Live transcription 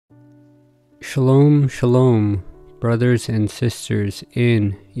Shalom, shalom, brothers and sisters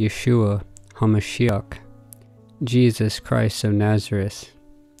in Yeshua HaMashiach, Jesus Christ of Nazareth.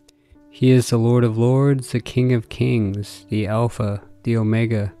 He is the Lord of Lords, the King of Kings, the Alpha, the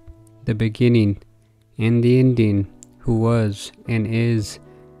Omega, the beginning and the ending, who was and is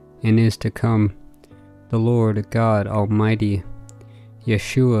to come, the Lord God Almighty,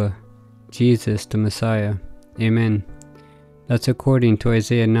 Yeshua, Jesus the Messiah. Amen. That's according to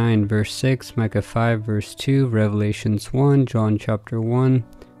Isaiah 9 verse 6, Micah 5 verse 2, Revelations 1, John chapter 1,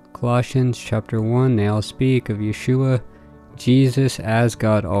 Colossians chapter 1. They all speak of Yeshua, Jesus as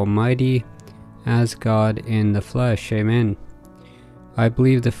God Almighty, as God in the flesh. Amen. I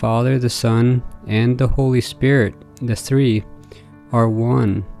believe the Father, the Son, and the Holy Spirit, the three, are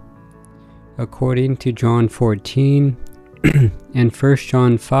one. According to John 14 and 1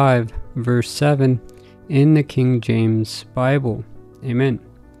 John 5 verse 7, in the King James Bible. Amen.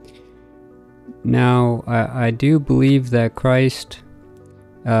 Now, I do believe that Christ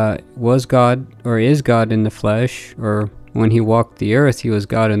was God, or is God in the flesh, or when he walked the earth, he was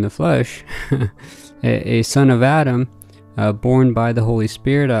God in the flesh, a son of Adam, born by the Holy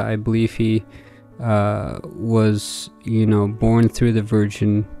Spirit. I believe he was, born through the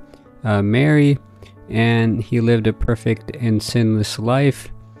Virgin Mary, and he lived a perfect and sinless life.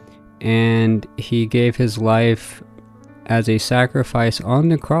 And he gave his life as a sacrifice on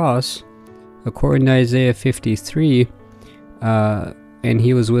the cross, according to Isaiah 53, and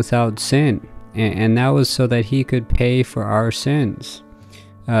he was without sin. And that was so that he could pay for our sins.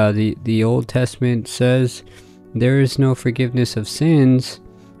 The Old Testament says there is no forgiveness of sins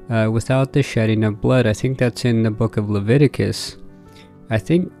without the shedding of blood. I think that's in the book of Leviticus. I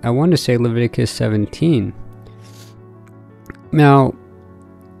want to say Leviticus 17. Now,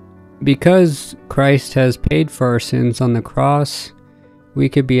 because Christ has paid for our sins on the cross, we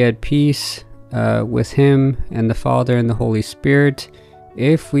could be at peace with him and the Father and the Holy Spirit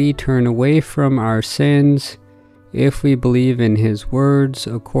if we turn away from our sins, if we believe in his words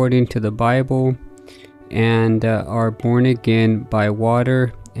according to the Bible, and are born again by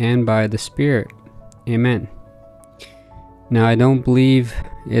water and by the Spirit. Amen. Now, I don't believe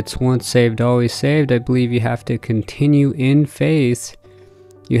it's once saved, always saved. I believe you have to continue in faith.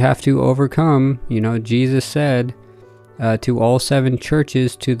 You have to overcome. Jesus said to all 7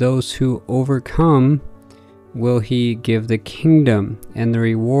 churches, to those who overcome will he give the kingdom and the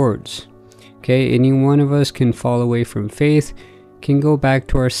rewards. Okay, any one of us can fall away from faith, can go back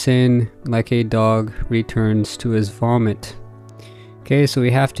to our sin like a dog returns to his vomit. Okay, so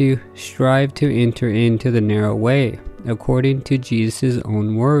we have to strive to enter into the narrow way, according to Jesus'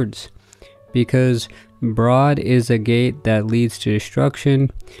 own words, because broad is a gate that leads to destruction,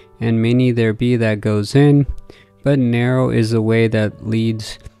 and many there be that goes in, but narrow is the way that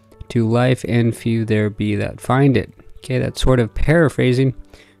leads to life, and few there be that find it. Okay, that's sort of paraphrasing,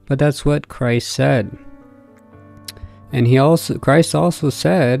 but that's what Christ said. And Christ also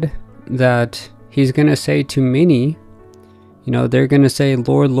said that he's going to say to many, they're going to say,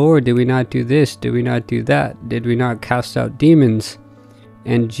 Lord, Lord, did we not do this? Did we not do that? Did we not cast out demons?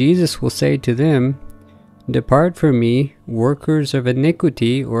 And Jesus will say to them, depart from me, workers of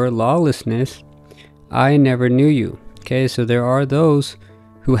iniquity or lawlessness, I never knew you. Okay, so there are those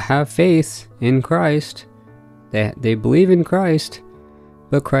who have faith in Christ, they believe in Christ,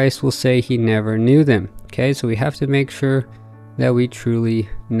 but Christ will say he never knew them. Okay, so we have to make sure that we truly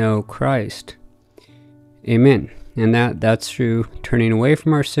know Christ. Amen. And that's through turning away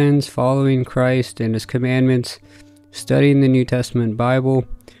from our sins, following Christ and his commandments, studying the New Testament Bible,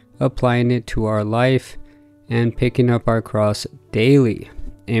 applying it to our life, and picking up our cross daily.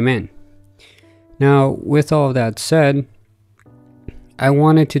 Amen. Now, with all of that said, I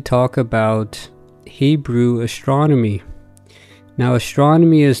wanted to talk about Hebrew astronomy. Now,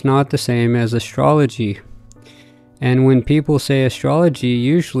 astronomy is not the same as astrology. And when people say astrology,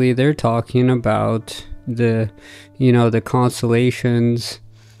 usually they're talking about the constellations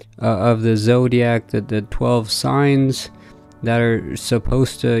of the zodiac, the 12 signs that are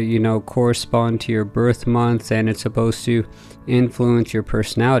supposed to, correspond to your birth month, and it's supposed to influence your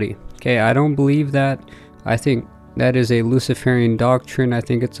personality. Okay, I don't believe that. I think that is a Luciferian doctrine. I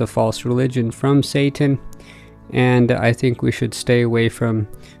think it's a false religion from Satan, and I think we should stay away from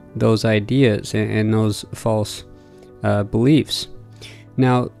those ideas and those false beliefs.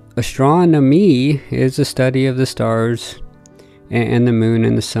 Now, astronomy is the study of the stars and the moon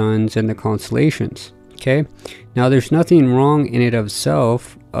and the suns and the constellations. Okay, now there's nothing wrong in it of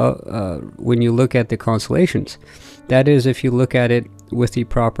itself when you look at the constellations. That is, if you look at it with the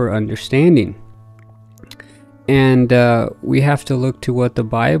proper understanding. And we have to look to what the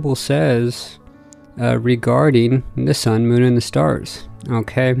Bible says regarding the sun, moon, and the stars.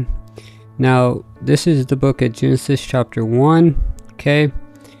 Okay, now this is the book of Genesis chapter 1. Okay,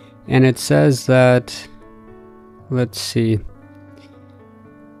 and it says that, let's see,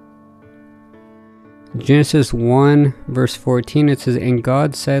 Genesis 1 verse 14, it says, "And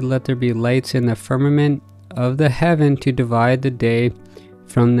God said, let there be lights in the firmament of the heaven to divide the day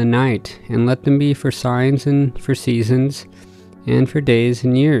from the night, and let them be for signs and for seasons and for days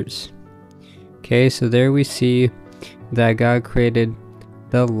and years." Okay, so there we see that God created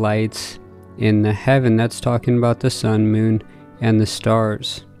the lights in the heaven. That's talking about the sun, moon, and the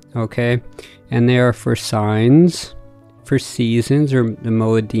stars. Okay, and they are for signs, for seasons, or the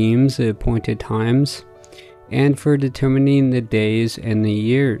moedims, the appointed times, and for determining the days and the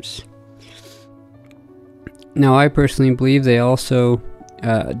years. Now, I personally believe they also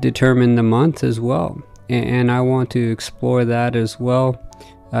determine the month as well, and I want to explore that as well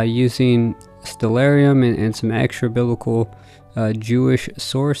using stellarium and some extra biblical Jewish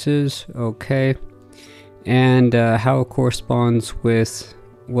sources. Okay, and how it corresponds with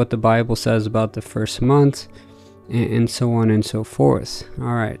what the Bible says about the first month, and so on and so forth.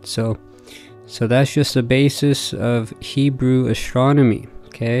 All right, so that's just the basis of Hebrew astronomy.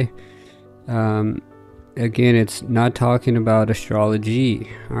 Okay, again, it's not talking about astrology.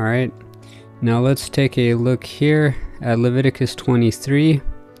 All right, now let's take a look here at Leviticus 23,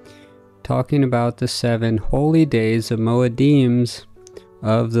 talking about the 7 holy days of moedims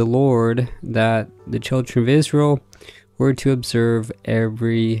of the Lord that the children of Israel were to observe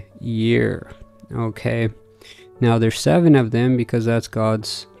every year. Okay, now there's 7 of them because that's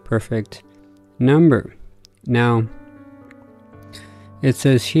God's perfect number. Now it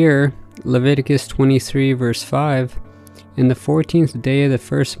says here, Leviticus 23 verse 5, "In the 14th day of the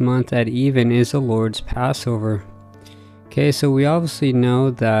first month at even is the Lord's Passover." Okay, so we obviously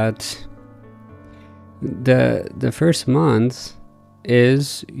know that the first month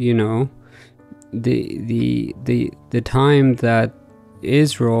is, you know, the time that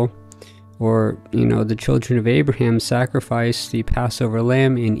Israel, or, you know, the children of Abraham, sacrificed the Passover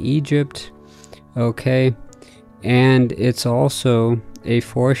lamb in Egypt. Okay, and it's also a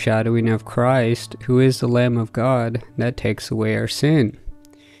foreshadowing of Christ, who is the Lamb of God that takes away our sin.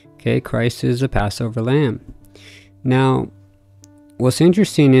 Okay, Christ is the Passover lamb. Now, what's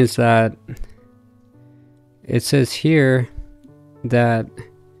interesting is that it says here that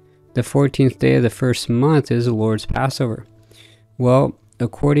the 14th day of the first month is the Lord's Passover. Well,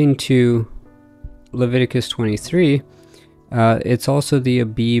 according to Leviticus 23, it's also the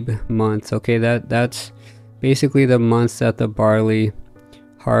Abib month. Okay, that's basically the month that the barley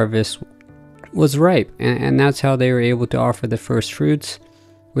harvest was ripe, and that's how they were able to offer the first fruits,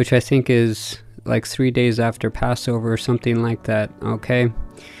 which I think is like 3 days after Passover or something like that. Okay,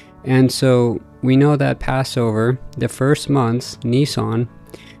 and so we know that Passover, the first month, Nisan,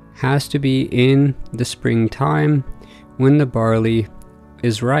 has to be in the springtime when the barley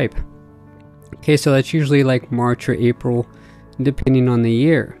is ripe. Okay, so that's usually like March or April, depending on the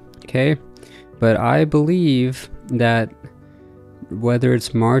year. Okay, but I believe that whether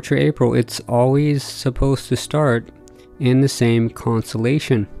it's March or April, it's always supposed to start in the same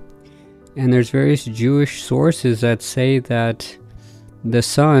constellation. And there's various Jewish sources that say that the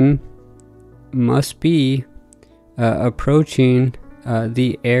sun must be approaching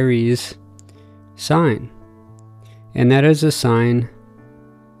the Aries sign, and that is a sign.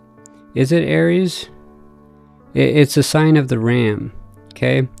 Is it Aries? It's a sign of the ram.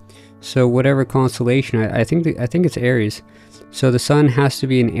 Okay, so whatever constellation, I think it's Aries. So the sun has to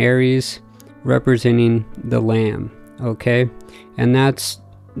be in Aries, representing the lamb. Okay, and that's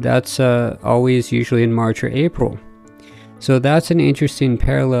always usually in March or April. So that's an interesting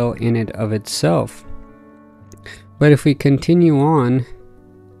parallel in it of itself. But if we continue on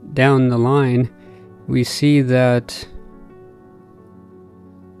down the line, we see that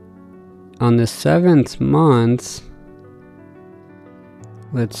on the 7th month,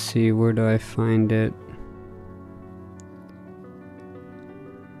 let's see, where do I find it?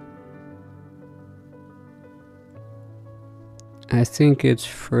 I think it's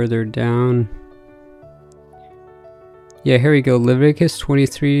further down. Yeah, here we go. Leviticus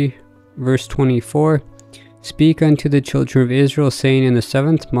 23 verse 24. "Speak unto the children of Israel, saying, in the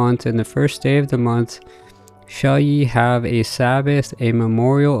 7th month, and the first day of the month, shall ye have a Sabbath, a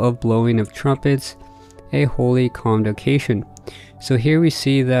memorial of blowing of trumpets, a holy convocation." So here we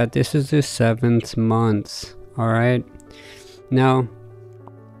see that this is the 7th month. All right. Now,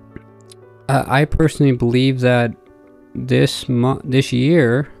 I personally believe that this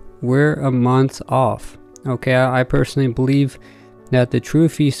year we're a month off. Okay, I personally believe that the true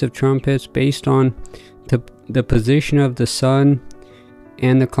Feast of Trumpets, based on the position of the sun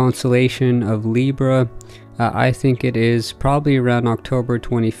and the constellation of Libra, I think it is probably around October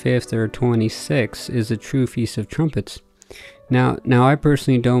 25th or 26th is the true Feast of Trumpets. Now I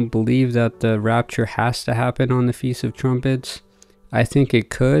personally don't believe that the rapture has to happen on the Feast of Trumpets. I think it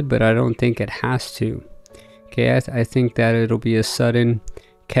could, but I don't think it has to. Okay, I think that it'll be a sudden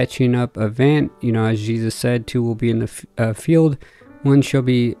catching up event. You know, as Jesus said, two will be in the field. One shall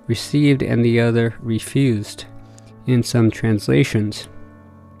be received and the other refused in some translations.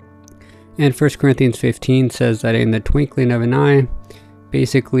 And 1 Corinthians 15 says that in the twinkling of an eye,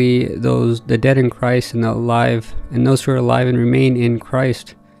 basically the dead in Christ and the alive, and those who are alive and remain in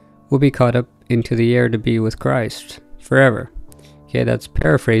Christ, will be caught up into the air to be with Christ forever. Okay, that's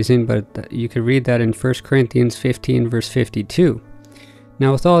paraphrasing, but you can read that in 1 Corinthians 15 verse 52.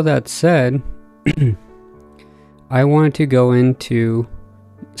 Now with all that said, I wanted to go into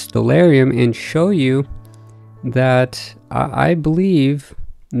Stellarium and show you that I believe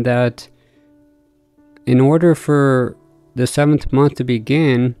that in order for the 7th month to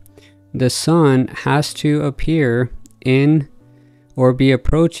begin, the sun has to appear in or be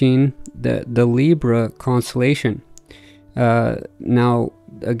approaching the Libra constellation. Now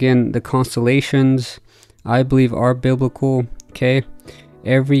again, the constellations I believe are biblical. Okay,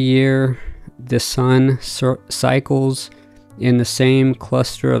 every year the sun cycles in the same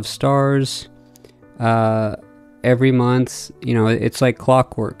cluster of stars. Every month, you know, it's like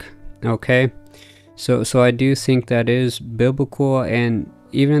clockwork. Okay, so I do think that is biblical, and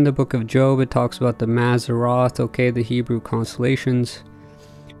even in the book of Job it talks about the Mazzaroth, okay, the Hebrew constellations.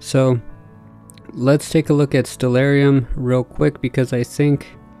 So let's take a look at Stellarium real quick, because I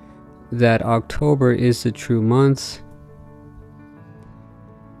think that October is the true month.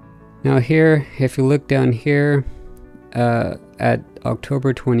 Now here, if you look down here at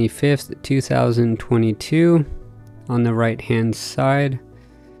October 25th, 2022, on the right hand side,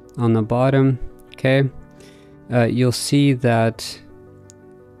 on the bottom, okay, you'll see that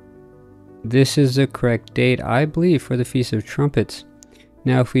this is the correct date, I believe, for the Feast of Trumpets.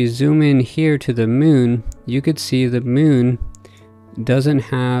 Now if we zoom in here to the moon, you could see the moon doesn't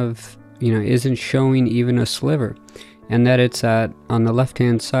have, you know, isn't showing even a sliver, and that it's at, on the left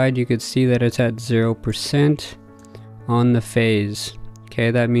hand side, you could see that it's at 0% on the phase. Okay,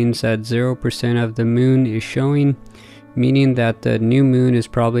 that means that 0% of the moon is showing, meaning that the new moon is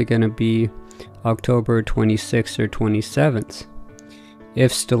probably going to be October 26th or 27th,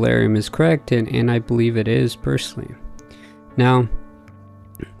 if Stellarium is correct, and I believe it is personally. Now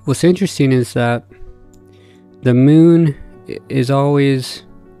what's interesting is that the moon is always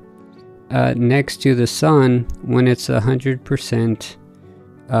next to the sun when it's 100%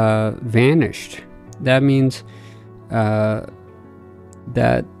 vanished. That means that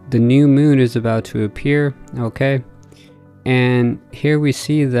the new moon is about to appear. Okay, and here we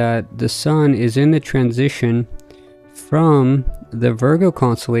see that the sun is in the transition from the Virgo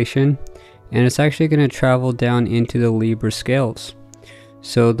constellation, and it's actually going to travel down into the Libra scales.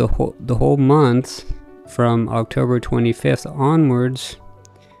 So the whole month from October 25th onwards,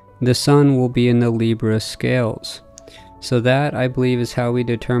 the sun will be in the Libra scales. So that, I believe, is how we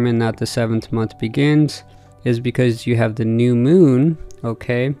determine that the 7th month begins, is because you have the new moon.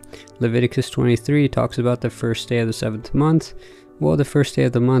 Okay, Leviticus 23 talks about the first day of the 7th month. Well, the first day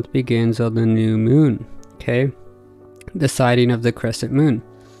of the month begins on the new moon. Okay, the sighting of the crescent moon.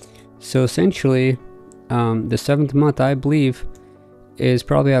 So essentially, the 7th month, I believe, is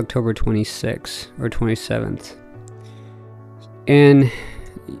probably October 26th or 27th. And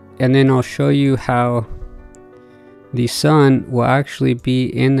then I'll show you how the sun will actually be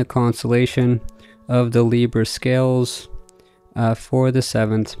in the constellation of the Libra scales for the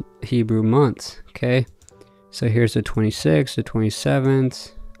 7th Hebrew month. Okay, so here's the 26th, the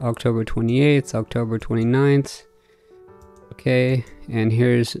 27th, October 28th, October 29th. Okay, and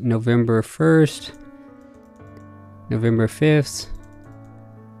here's November 1st, November 5th.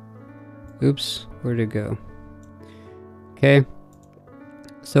 Oops, where'd it go? Okay,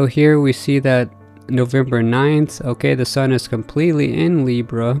 so here we see that November 9th, okay, the sun is completely in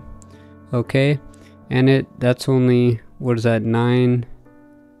Libra. Okay, and that's only, what is that, 9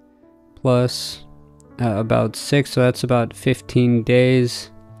 plus about 6, so that's about 15 days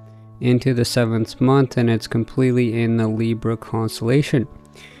into the 7th month, and it's completely in the Libra constellation.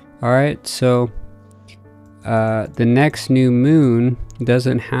 Alright, so the next new moon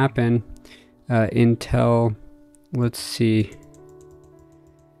doesn't happen until, let's see,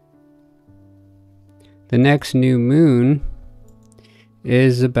 the next new moon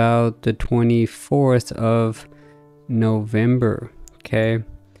is about the 24th of November. Okay,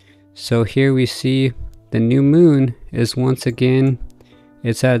 so here we see the new moon is once again,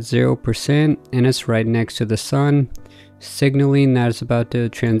 it's at 0% and it's right next to the sun, signaling that it's about to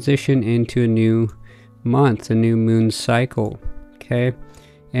transition into a new month, a new moon cycle. Okay,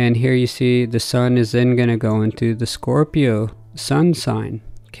 and here you see the sun is then going to go into the Scorpio sun sign.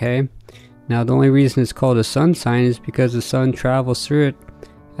 Okay, now the only reason it's called a sun sign is because the sun travels through it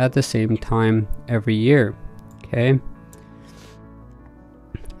at the same time every year. Okay,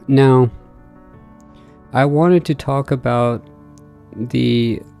 now I wanted to talk about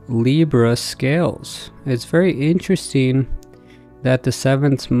the Libra scales. It's very interesting that the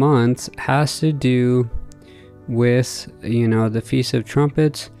 7th month has to do with, you know, the Feast of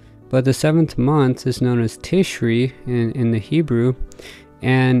Trumpets, but the 7th month is known as Tishrei in the Hebrew,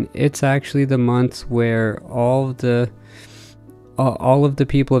 and it's actually the month where all of the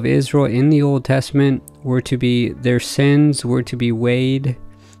people of Israel in the Old Testament were to be, their sins were to be weighed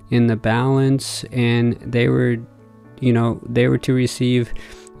in the balance, and they were, you know, they were to receive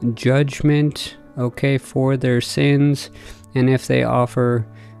judgment, okay, for their sins. And if they offer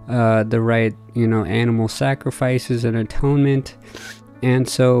the right, you know, animal sacrifices and atonement. And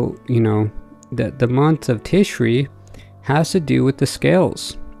so, you know, the month of Tishrei has to do with the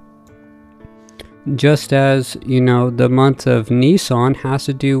scales, just as, you know, the month of Nisan has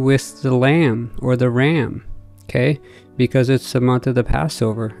to do with the lamb or the ram. Okay, because it's the month of the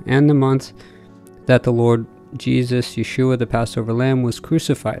Passover and the month that the Lord Jesus, Yeshua, the Passover lamb, was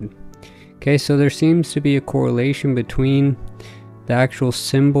crucified. Okay, so there seems to be a correlation between the actual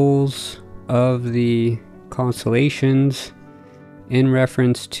symbols of the constellations in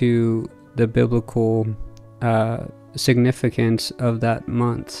reference to the biblical significance of that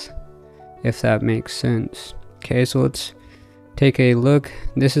month, if that makes sense. Okay, so let's take a look.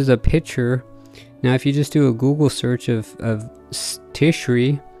 This is a picture. Now, if you just do a Google search of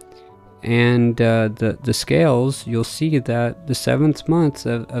Tishrei and the scales, you'll see that the 7th month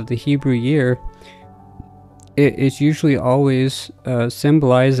of the Hebrew year, it's usually always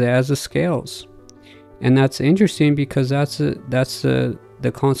symbolized as the scales. And that's interesting because that's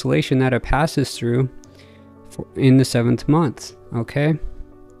the constellation that it passes through in the 7th month. Okay,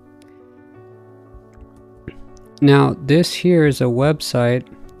 now this here is a website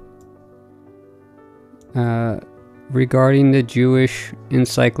regarding the Jewish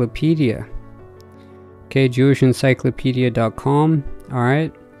Encyclopedia. Okay, JewishEncyclopedia.com. All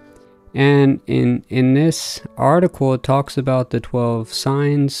right, and in this article it talks about the 12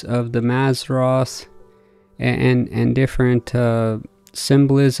 signs of the Mazzaroth and different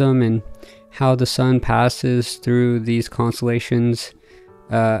symbolism and how the sun passes through these constellations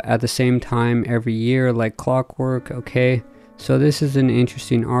at the same time every year, like clockwork. Okay, so this is an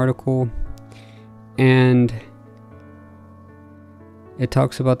interesting article, and it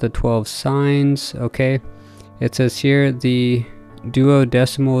talks about the 12 signs. Okay, it says here the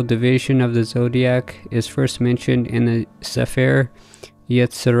duodecimal division of the zodiac is first mentioned in the Sefer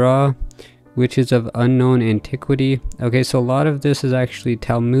Yetzirah, which is of unknown antiquity. Okay, so a lot of this is actually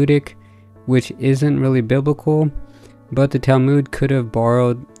Talmudic, which isn't really biblical, but the Talmud could have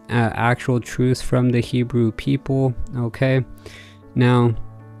borrowed actual truth from the Hebrew people. Okay, now,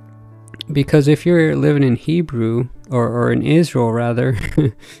 because if you're living in Hebrew, or in Israel rather,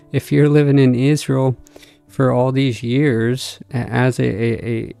 if you're living in Israel for all these years as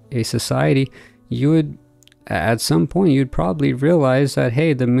a society, you would, at some point, you'd probably realize that,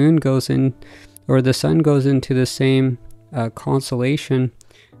 hey, the moon goes in, or the sun goes into the same constellation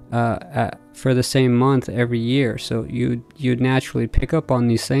for the same month every year. So you'd naturally pick up on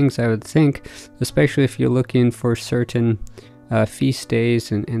these things, I would think, especially if you're looking for certain feast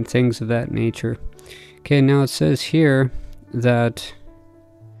days and things of that nature. Okay, now it says here that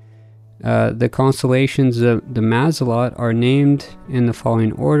the constellations of the Mazzaroth are named in the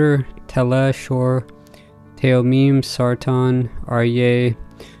following order: Tele, Shor, Teomim, Sartan, Aryeh,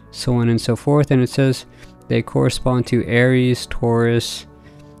 so on and so forth. And it says they correspond to Aries, Taurus,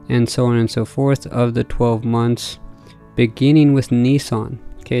 and so on and so forth of the 12 months, beginning with Nisan.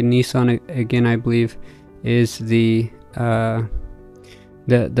 Okay, Nisan again, I believe, is the ram,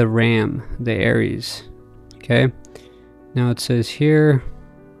 the Aries. Okay, now it says here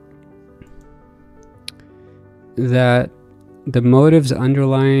that the motives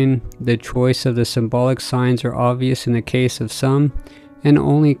underlying the choice of the symbolic signs are obvious in the case of some and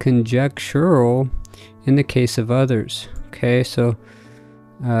only conjectural in the case of others. Okay, so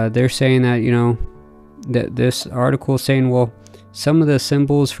they're saying that, you know, that this article is saying, well, some of the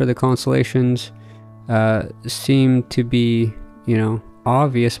symbols for the constellations seem to be, you know,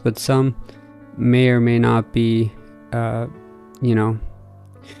 obvious, but some may or may not be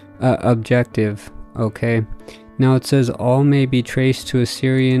objective. Okay, now it says all may be traced to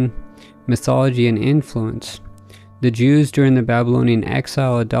Assyrian mythology and influence. The Jews during the Babylonian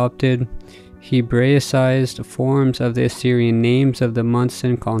exile adopted Hebraicized forms of the Assyrian names of the months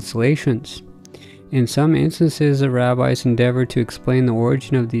and constellations. In some instances, the rabbis endeavored to explain the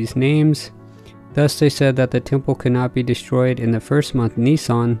origin of these names. Thus, they said that the temple could not be destroyed in the first month,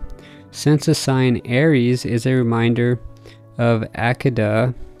 Nisan, since the sign Aries is a reminder of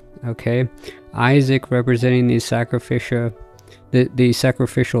Akedah, okay, Isaac representing the sacrificial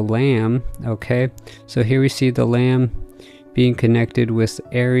lamb, okay. So here we see the lamb being connected with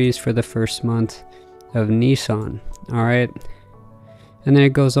Aries for the first month of Nisan. All right, and then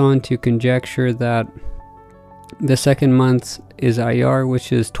it goes on to conjecture that the second month is Iyar,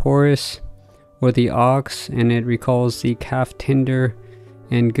 which is Taurus or the ox, and it recalls the calf tender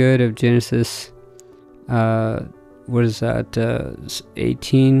and good of Genesis 18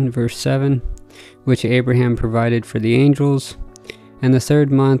 verse 7, which Abraham provided for the angels. And the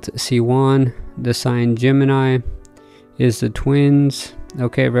third month, Siwan, the sign Gemini, is the twins,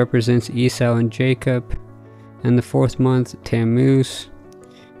 okay, it represents Esau and Jacob. And the fourth month, Tammuz,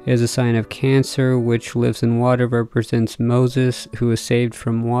 is a sign of Cancer, which lives in water, represents Moses, who was saved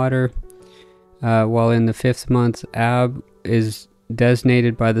from water. While in the fifth month, Ab is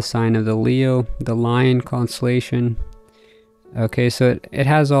designated by the sign of the Leo, the lion constellation. Okay, so it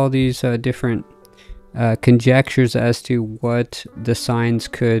has all these different conjectures as to what the signs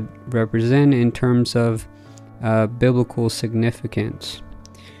could represent in terms of biblical significance.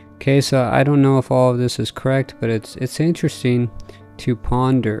 Okay, so I don't know if all of this is correct, but it's interesting to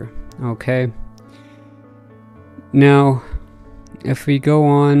ponder. Okay, now if we go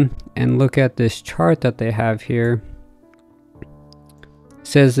on and look at this chart that they have here, it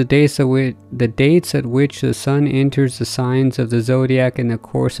says the dates at which the sun enters the signs of the zodiac in the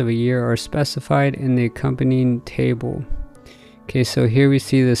course of a year are specified in the accompanying table. Okay, so here we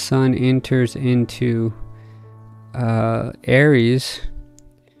see the sun enters into Aries,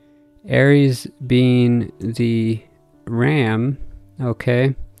 Aries being the ram,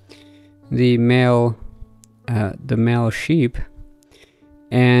 okay, the male sheep,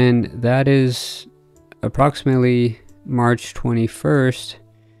 and that is approximately March 21st,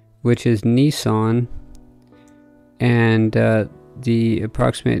 which is Nisan, and the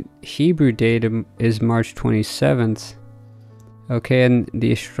approximate Hebrew date is March 27th. Okay, and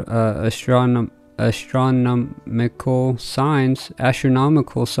the astronomical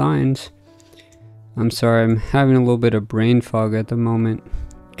signs, I'm sorry, I'm having a little bit of brain fog at the moment.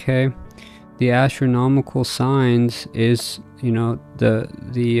 Okay, the astronomical signs is,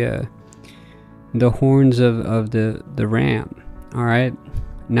 the horns of the ram. All right,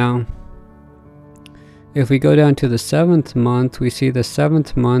 now if we go down to the seventh month, we see the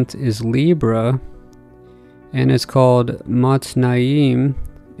seventh month is Libra, and it's called Matznaim,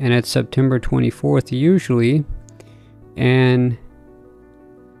 and it's September 24th usually, and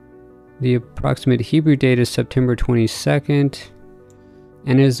the approximate Hebrew date is September 22nd,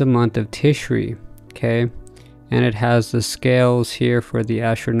 and it is the month of Tishrei. Okay, and it has the scales here for the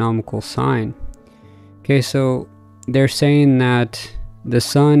astronomical sign. Okay, so they're saying that the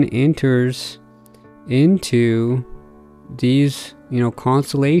sun enters into these,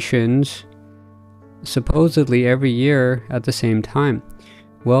 constellations supposedly every year at the same time.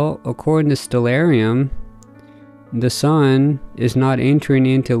 Well, according to Stellarium, the sun is not entering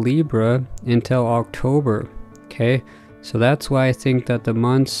into Libra until October. Okay, so that's why I think that the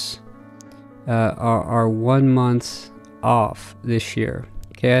months are 1 month off this year.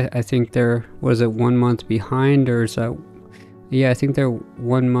 Okay, I think they're, was it 1 month behind, or is that, yeah, I think they're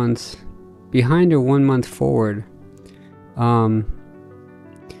 1 month behind or 1 month forward.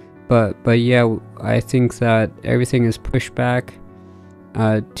 But yeah, I think that everything is pushed back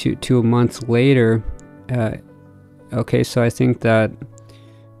to a month later. Okay, so I think that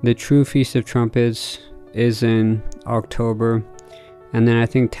the true Feast of Trumpets is in October, and then I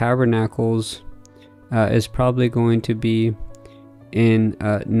think Tabernacles is probably going to be in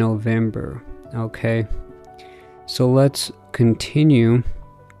November. Okay, so let's continue.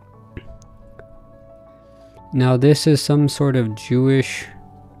 Now this is some sort of Jewish,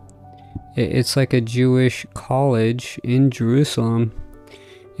 it's like a Jewish college in Jerusalem,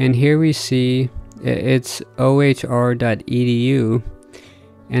 and here we see it's ohr.edu,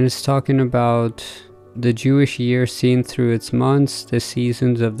 and it's talking about the Jewish year seen through its months, the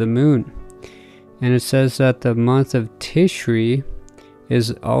seasons of the moon. And it says that the month of Tishrei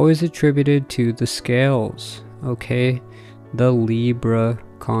is always attributed to the scales. Okay, the Libra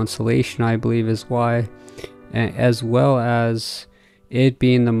constellation, I believe, is why as well as it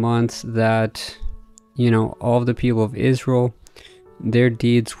being the month that, all of the people of Israel, their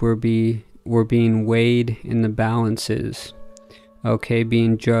deeds were being weighed in the balances, okay,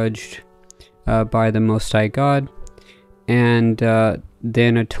 being judged by the Most High God, and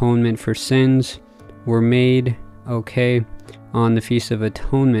then atonement for sins were made, okay, on the Feast of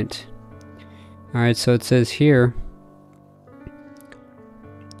Atonement. Alright, so it says here,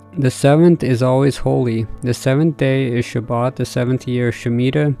 the 7th is always holy. The 7th day is Shabbat, the 7th year is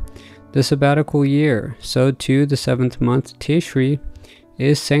Shemitah, the sabbatical year. So too, the 7th month, Tishrei,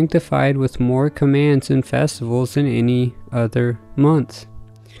 is sanctified with more commands and festivals than any other month.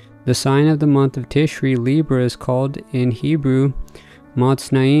 The sign of the month of Tishrei, Libra, is called in Hebrew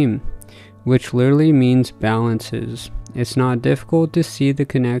Matznaim, which literally means balances. It's not difficult to see the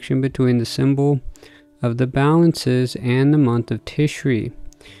connection between the symbol of the balances and the month of Tishrei.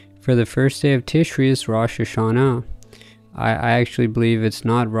 For the first day of Tishrei is Rosh Hashanah. I actually believe it's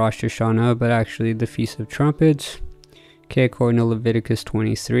not Rosh Hashanah, but actually the Feast of Trumpets, okay, according to Leviticus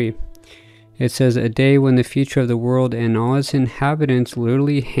 23. It says, a day when the future of the world and all its inhabitants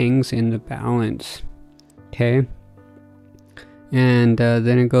literally hangs in the balance, okay? And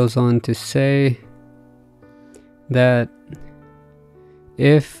then it goes on to say that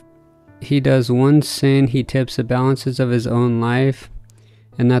if he does one sin, he tips the balances of his own life,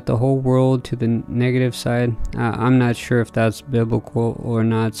 and that the whole world to the negative side. I'm not sure if that's biblical or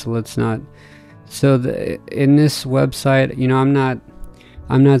not, so let's not. So in this website,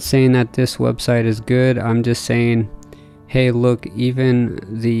 I'm not saying that this website is good. I'm just saying, hey, look, even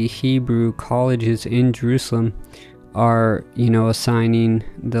the Hebrew colleges in Jerusalem are, assigning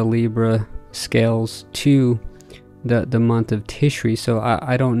the Libra scales to the month of Tishrei. So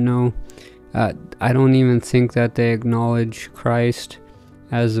I don't know. I don't even think that they acknowledge Christ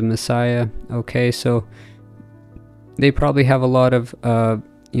as the Messiah. Okay, so they probably have a lot of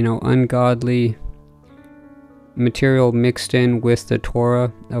ungodly material mixed in with the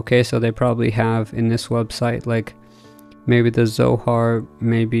Torah. Okay, so they probably have in this website like maybe the Zohar,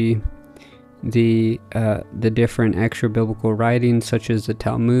 maybe the different extra biblical writings such as the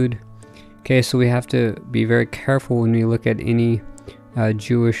Talmud. Okay, so we have to be very careful when we look at any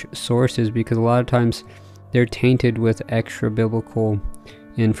Jewish sources, because a lot of times they're tainted with extra biblical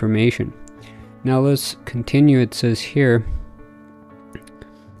information. Now let's continue. It says here,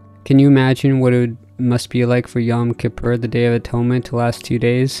 can you imagine what it must be like for Yom Kippur, the Day of Atonement, to last 2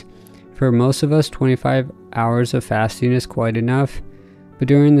 days? For most of us, 25 hours of fasting is quite enough, but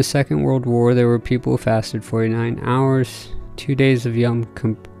during the Second World War there were people who fasted 49 hours, 2 days of Yom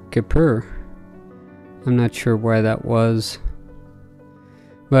Kippur. I'm not sure where that was,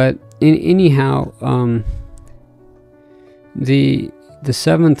 but anyhow, the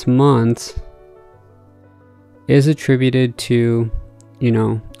 7th month is attributed to,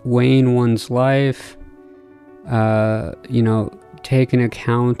 weighing one's life, taking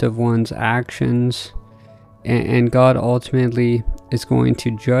account of one's actions, and God ultimately is going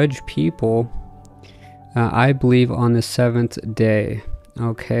to judge people, I believe, on the 7th day.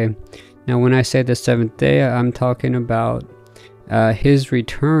 Okay, now when I say the 7th day, I'm talking about his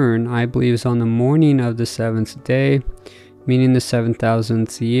return, I believe, is on the morning of the 7th day, meaning the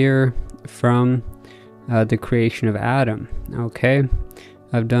 7,000th year from the creation of Adam. Okay,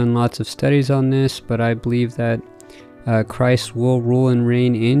 I've done lots of studies on this, but I believe that Christ will rule and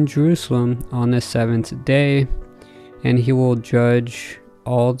reign in Jerusalem on the 7th day, and he will judge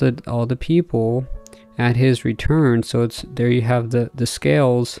all the people at his return. So it's there you have the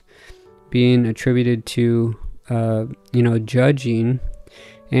scales being attributed to judging,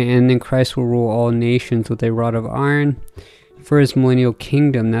 and then Christ will rule all nations with a rod of iron for his millennial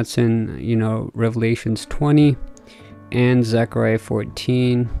kingdom. That's in Revelations 20 and Zechariah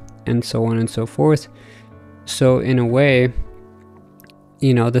 14 and so on and so forth. So in a way,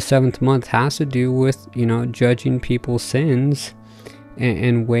 the 7th month has to do with judging people's sins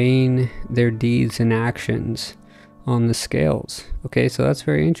and weighing their deeds and actions on the scales. Okay, so that's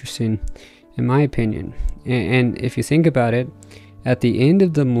very interesting in my opinion. And if you think about it, at the end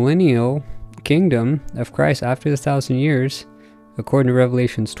of the millennial kingdom of Christ, after the 1,000 years, according to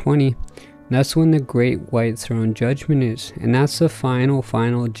Revelations 20, that's when the great white throne judgment is, and that's the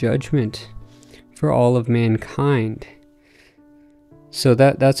final judgment for all of mankind. So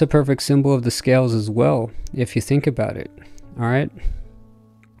that's a perfect symbol of the scales as well, if you think about it. All right,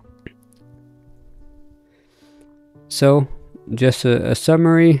 so just a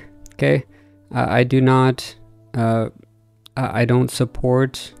summary. Okay, I don't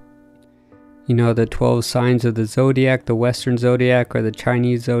support the 12 signs of the zodiac, the Western zodiac or the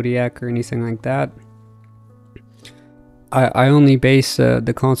Chinese zodiac or anything like that. I only base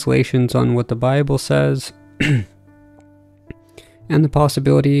the constellations on what the Bible says, and the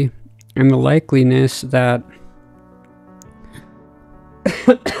possibility and the likeliness that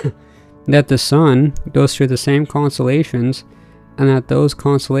that the sun goes through the same constellations, and that those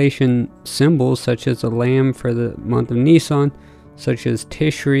constellation symbols, such as the lamb for the month of Nisan, such as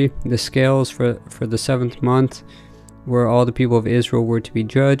Tishrei, the scales for the 7th month, where all the people of Israel were to be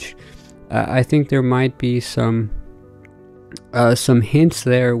judged. I think there might be some hints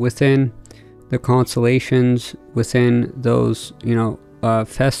there within the constellations, within those,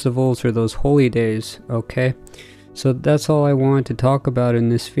 festivals or those holy days. Okay, so that's all I wanted to talk about in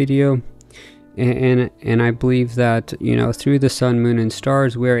this video. And I believe that, through the sun, moon, and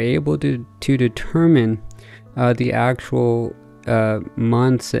stars, we are able to determine the actual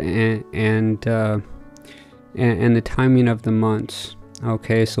months and the timing of the months.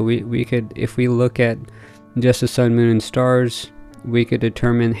 Okay, so we could, if we look at just the sun, moon, and stars, we could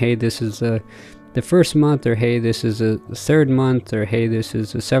determine, hey, this is the 1st month, or hey, this is the 3rd month, or hey, this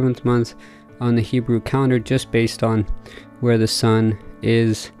is the 7th month on the Hebrew calendar, just based on where the sun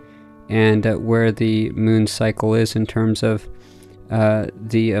is and where the moon cycle is in terms of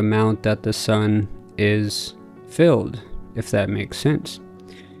the amount that the sun is filled, if that makes sense.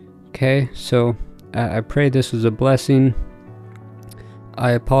 Okay, so I pray this was a blessing.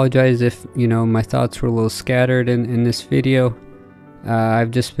 I apologize if, my thoughts were a little scattered in this video.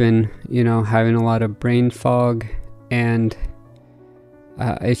 I've just been, having a lot of brain fog, and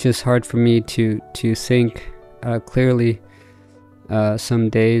it's just hard for me to think clearly some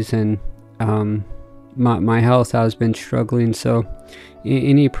days, and my health has been struggling, so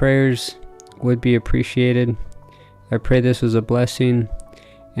any prayers would be appreciated. I pray this was a blessing,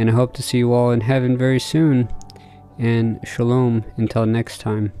 and I hope to see you all in heaven very soon. And shalom until next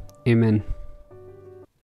time. Amen.